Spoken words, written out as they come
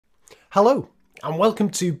Hello and welcome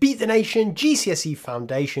to Beat the Nation GCSE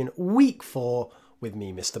Foundation Week 4 with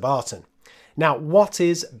me, Mr. Barton. Now, what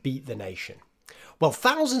is Beat the Nation? Well,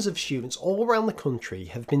 thousands of students all around the country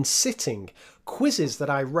have been sitting quizzes that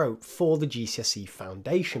I wrote for the GCSE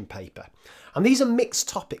Foundation paper. And these are mixed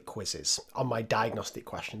topic quizzes on my Diagnostic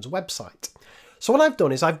Questions website. So what I've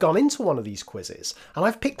done is I've gone into one of these quizzes and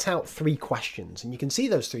I've picked out 3 questions, and you can see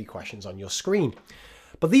those 3 questions on your screen.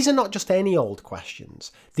 But these are not just any old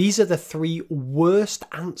questions. These are the 3 worst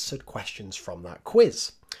answered questions from that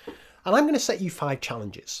quiz. And I'm going to set you 5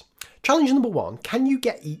 challenges. Challenge number 1, can you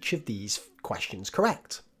get each of these questions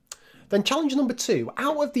correct? Then challenge number 2,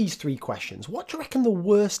 out of these 3 questions, what do you reckon the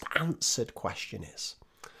worst answered question is?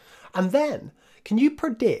 And then, can you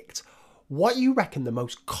predict what you reckon the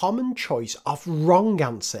most common choice of wrong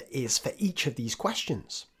answer is for each of these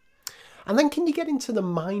questions? And then can you get into the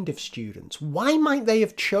mind of students? Why might they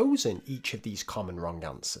have chosen each of these common wrong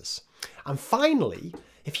answers? And finally,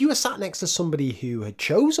 if you were sat next to somebody who had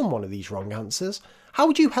chosen one of these wrong answers, how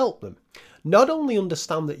would you help them? Not only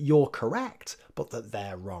understand that you're correct, but that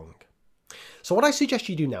they're wrong. So what I suggest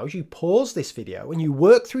you do now is you pause this video and you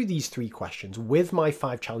work through these 3 questions with my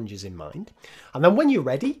 5 challenges in mind. And then when you're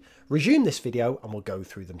ready, resume this video and we'll go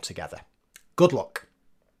through them together. Good luck.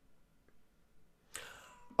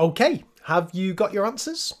 Okay, have you got your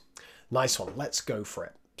answers? Nice one, let's go for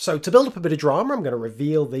it. So to build up a bit of drama, I'm going to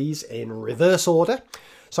reveal these in reverse order.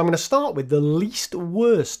 So I'm going to start with the least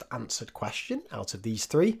worst answered question out of these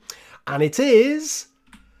 3. And it is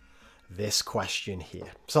this question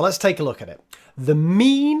here. So let's take a look at it. The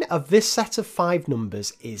mean of this set of 5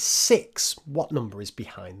 numbers is 6. What number is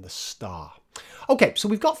behind the star? Okay, so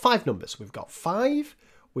we've got 5 numbers. We've got 5,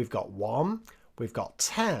 we've got 1, we've got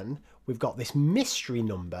 10, we've got this mystery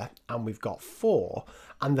number, and we've got 4.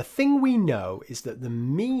 And the thing we know is that the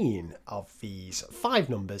mean of these 5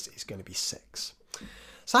 numbers is going to be 6.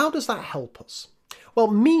 So how does that help us? Well,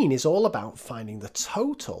 mean is all about finding the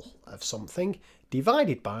total of something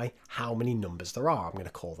divided by how many numbers there are. I'm going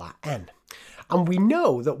to call that n. And we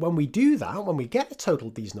know that when we do that, when we get the total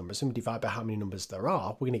of these numbers and we divide by how many numbers there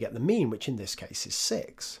are, we're going to get the mean, which in this case is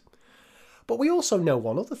 6. But we also know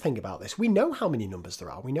one other thing about this. We know how many numbers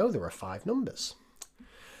there are. We know there are 5 numbers.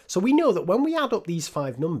 So we know that when we add up these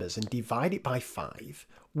 5 numbers and divide it by 5,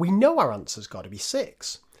 we know our answer's got to be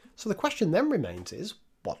 6. So the question then remains is,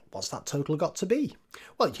 what's that total got to be?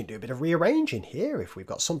 Well, you can do a bit of rearranging here. If we've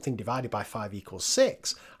got something divided by 5 equals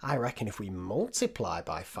 6, I reckon if we multiply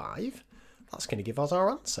by 5, that's going to give us our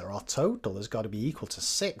answer. Our total has got to be equal to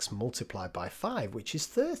 6 multiplied by 5, which is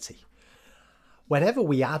 30. Whenever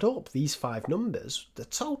we add up these 5 numbers, the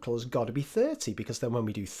total has got to be 30, because then when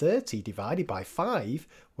we do 30 divided by 5,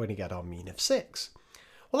 we're going to get our mean of 6.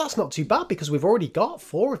 Well, that's not too bad, because we've already got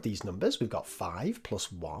 4 of these numbers. We've got 5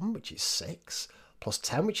 plus 1, which is 6, plus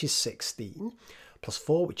 10, which is 16, plus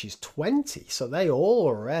 4, which is 20. So they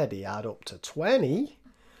already add up to 20.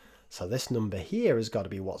 So this number here has got to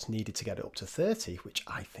be what's needed to get it up to 30, which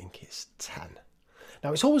I think is 10.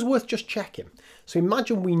 Now, it's always worth just checking. So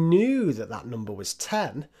imagine we knew that that number was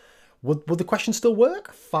 10. Would the question still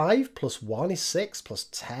work? 5 plus 1 is 6, plus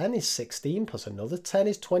 10 is 16, plus another 10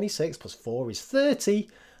 is 26, plus 4 is 30.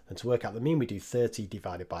 And to work out the mean, we do 30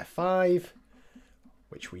 divided by 5,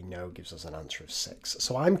 which we know gives us an answer of 6.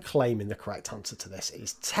 So I'm claiming the correct answer to this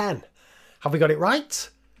is 10. Have we got it right?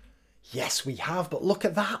 Yes, we have, but look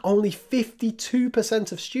at that. Only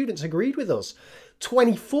 52% of students agreed with us.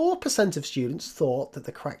 24% of students thought that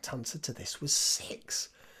the correct answer to this was 6.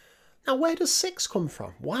 Now, where does 6 come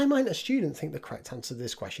from? Why might a student think the correct answer to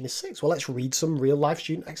this question is 6? Well, let's read some real-life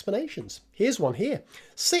student explanations. Here's one here.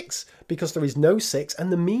 6, because there is no 6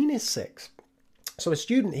 and the mean is 6. So a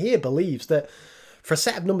student here believes that for a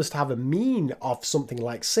set of numbers to have a mean of something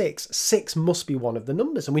like 6, 6 must be one of the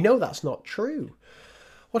numbers, and we know that's not true.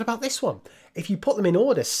 What about this one? If you put them in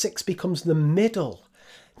order, 6 becomes the middle.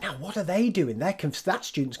 Now, what are they doing? That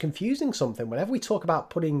student's confusing something. Whenever we talk about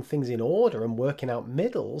putting things in order and working out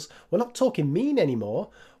middles, we're not talking mean anymore.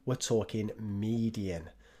 We're talking median.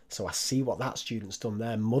 So I see what that student's done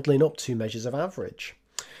there, muddling up 2 measures of average.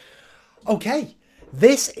 Okay,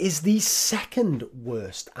 this is the second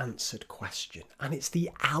worst answered question, and it's the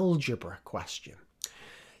algebra question.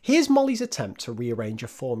 Here's Molly's attempt to rearrange a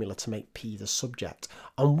formula to make P the subject.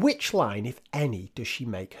 On which line, if any, does she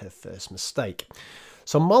make her first mistake?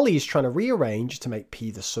 So Molly is trying to rearrange to make P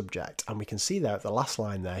the subject, and we can see there at the last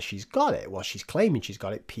line there, she's got it. Well, she's claiming she's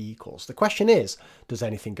got it, P equals. The question is, does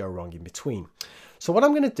anything go wrong in between? So what I'm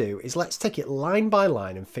going to do is let's take it line by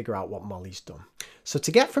line and figure out what Molly's done. So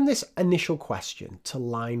to get from this initial question to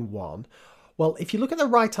line 1, Well, if you look at the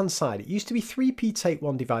right-hand side, it used to be 3p take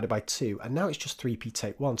 1 divided by 2, and now it's just 3p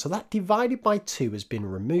take 1. So that divided by 2 has been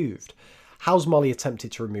removed. How's Molly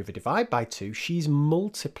attempted to remove a divide by 2? She's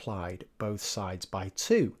multiplied both sides by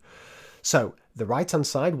 2. So the right-hand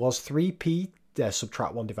side was 3p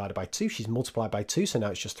subtract 1 divided by 2. She's multiplied by 2, so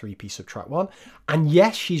now it's just 3p subtract 1. And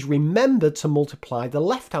yes, she's remembered to multiply the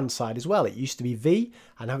left-hand side as well. It used to be v,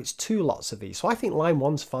 and now it's 2 lots of v. So I think line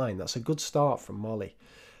 1's fine. That's a good start from Molly.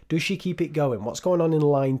 Does she keep it going? What's going on in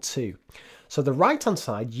line 2? So the right-hand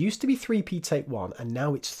side used to be 3p take 1, and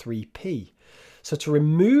now it's 3p. So to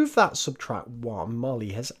remove that subtract 1, Molly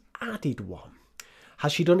has added 1.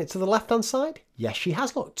 Has she done it to the left-hand side? Yes, she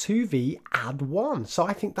has. Look, 2v add 1. So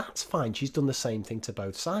I think that's fine. She's done the same thing to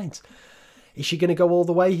both sides. Is she going to go all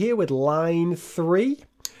the way here with line 3?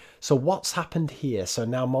 So what's happened here? So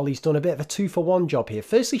now Molly's done a bit of a 2-for-1 job here.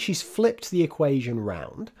 Firstly, she's flipped the equation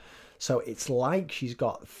round. So it's like she's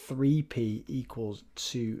got 3p equals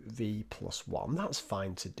 2v plus 1. That's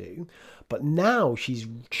fine to do. But now she's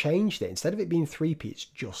changed it. Instead of it being 3p, it's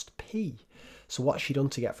just p. So what's she done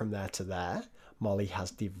to get from there to there? Molly has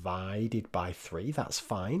divided by 3. That's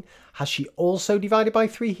fine. Has she also divided by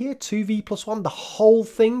 3 here? 2v plus 1, the whole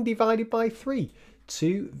thing divided by 3.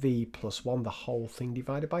 2v plus 1, the whole thing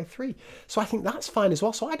divided by 3. So I think that's fine as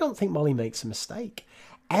well. So I don't think Molly makes a mistake.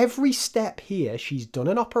 Every step here, she's done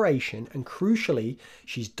an operation, and crucially,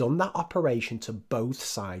 she's done that operation to both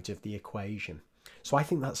sides of the equation. So I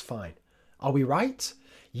think that's fine. Are we right?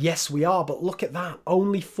 Yes, we are, but look at that.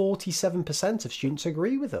 Only 47% of students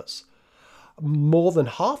agree with us. More than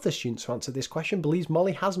half the students who answered this question believes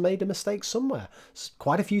Molly has made a mistake somewhere.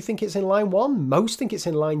 Quite a few think it's in line 1, most think it's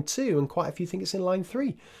in line 2, and quite a few think it's in line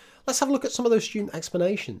 3. Let's have a look at some of those student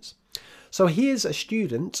explanations. So here's a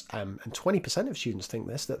student, and 20% of students think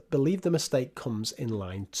this, that believe the mistake comes in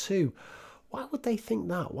line 2. Why would they think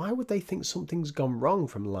that? Why would they think something's gone wrong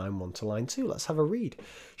from line 1 to line 2? Let's have a read.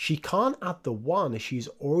 She can't add the 1 as she's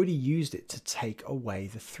already used it to take away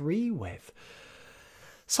the 3 with.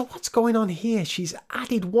 So what's going on here? She's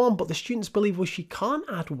added 1, but the students believe, well, she can't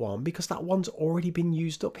add 1 because that 1's already been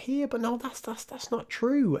used up here. But no, that's not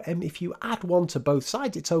true. If you add 1 to both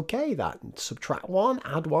sides, it's okay. That subtract 1,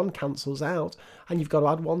 add 1 cancels out, and you've got to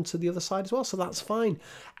add 1 to the other side as well. So that's fine.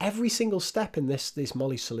 Every single step in this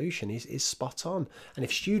Molly solution is spot on. And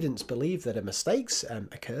if students believe that a mistake's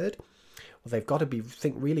occurred, well, they've got to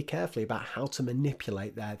think really carefully about how to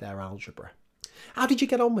manipulate their algebra. How did you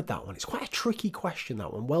get on with that one? It's quite a tricky question,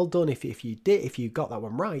 that one. Well done if you got that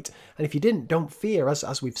one right. And if you didn't, don't fear.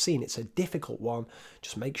 As we've seen, it's a difficult one.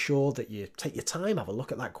 Just make sure that you take your time, have a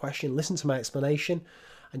look at that question, listen to my explanation,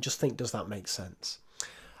 and just think, does that make sense?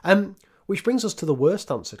 Which brings us to the worst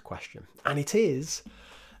answered question. And it is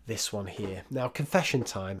this one here. Now, confession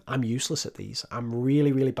time. I'm useless at these. I'm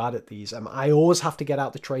really, really bad at these. I always have to get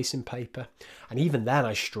out the tracing paper. And even then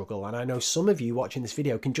I struggle. And I know some of you watching this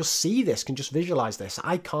video can just see this, can just visualize this.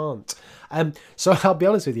 I can't. So I'll be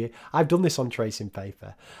honest with you. I've done this on tracing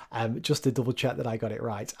paper just to double check that I got it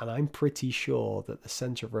right. And I'm pretty sure that the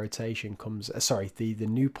center of rotation comes, the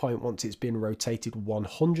new point, once it's been rotated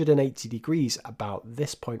 180 degrees, about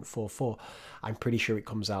this 0.44, I'm pretty sure it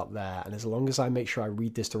comes out there. And as long as I make sure I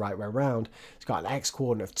read this the right way around, it's got an x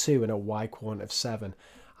coordinate of 2 and a y coordinate of 7.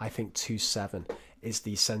 I think 2, 7 is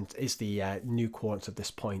the new coordinates of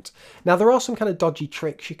this point. Now, there are some kind of dodgy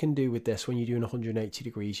tricks you can do with this when you're doing 180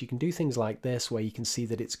 degrees. You can do things like this, where you can see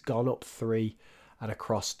that it's gone up 3 and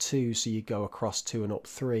across 2, so you go across 2 and up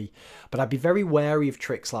 3. But I'd be very wary of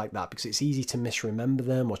tricks like that because it's easy to misremember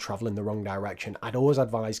them or travel in the wrong direction. I'd always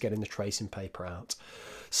advise getting the tracing paper out.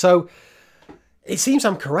 So it seems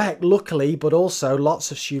I'm correct, luckily, but also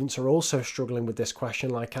lots of students are also struggling with this question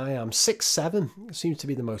like I am. 6, 7 seems to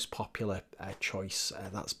be the most popular choice.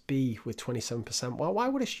 That's B with 27%. Well, why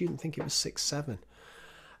would a student think it was 6, 7?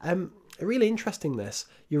 Really interesting this.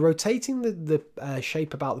 You're rotating the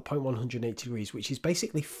shape about the point 180 degrees, which is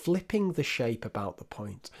basically flipping the shape about the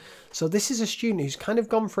point. So this is a student who's kind of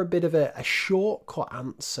gone for a bit of a shortcut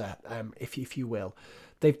answer, if you will.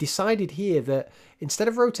 They've decided here that instead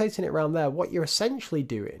of rotating it around there, what you're essentially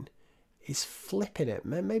doing is flipping it,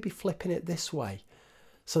 maybe flipping it this way.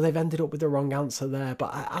 So they've ended up with the wrong answer there.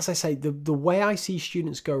 But as I say, the way I see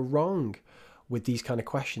students go wrong with these kind of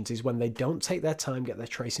questions is when they don't take their time, get their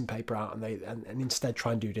tracing paper out, and instead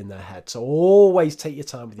try and do it in their head. So always take your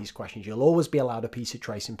time with these questions. You'll always be allowed a piece of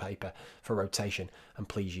tracing paper for rotation, and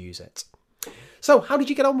please use it. So how did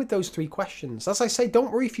you get on with those 3 questions? As I say,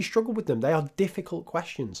 don't worry if you struggle with them. They are difficult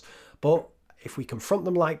questions. But if we confront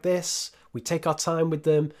them like this, we take our time with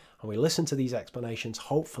them, and we listen to these explanations,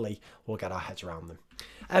 hopefully we'll get our heads around them.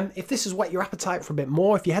 If this has whet your appetite for a bit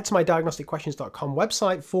more, if you head to my diagnosticquestions.com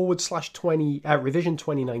website / revision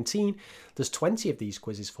 2019, there's 20 of these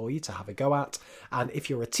quizzes for you to have a go at. And if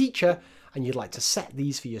you're a teacher and you'd like to set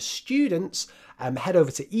these for your students, head over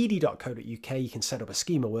to ed.co.uk. You can set up a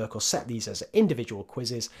scheme of work or set these as individual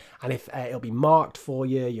quizzes, and if it'll be marked for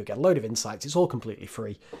you, you'll get a load of insights. It's all completely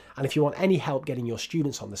free. And if you want any help getting your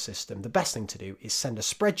students on the system, the best thing to do is send a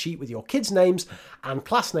spreadsheet with your kids' names and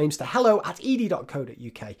class names to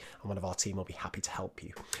hello@ed.co.uk, and one of our team will be happy to help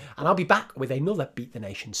you. And I'll be back with another Beat the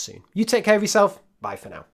Nation soon. You take care of yourself. Bye for now.